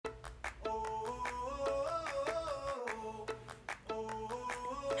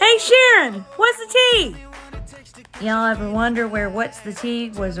Sharon, what's the tea? Y'all ever wonder where What's the Tea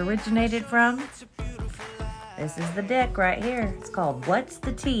was originated from? This is the deck right here. It's called What's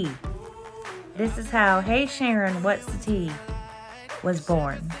the Tea. This is how Hey Sharon, What's the Tea was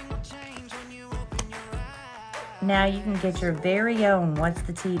born. Now you can get your very own What's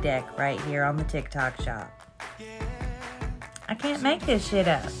the Tea deck right here on the TikTok shop. I can't make this shit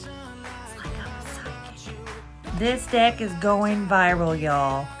up. It's like I'm a psychic. This deck is going viral,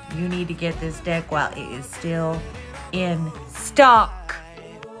 y'all. You need to get this deck while it is still in stock.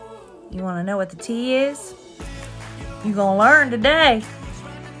 You want to know what the tea is? You're going to learn today.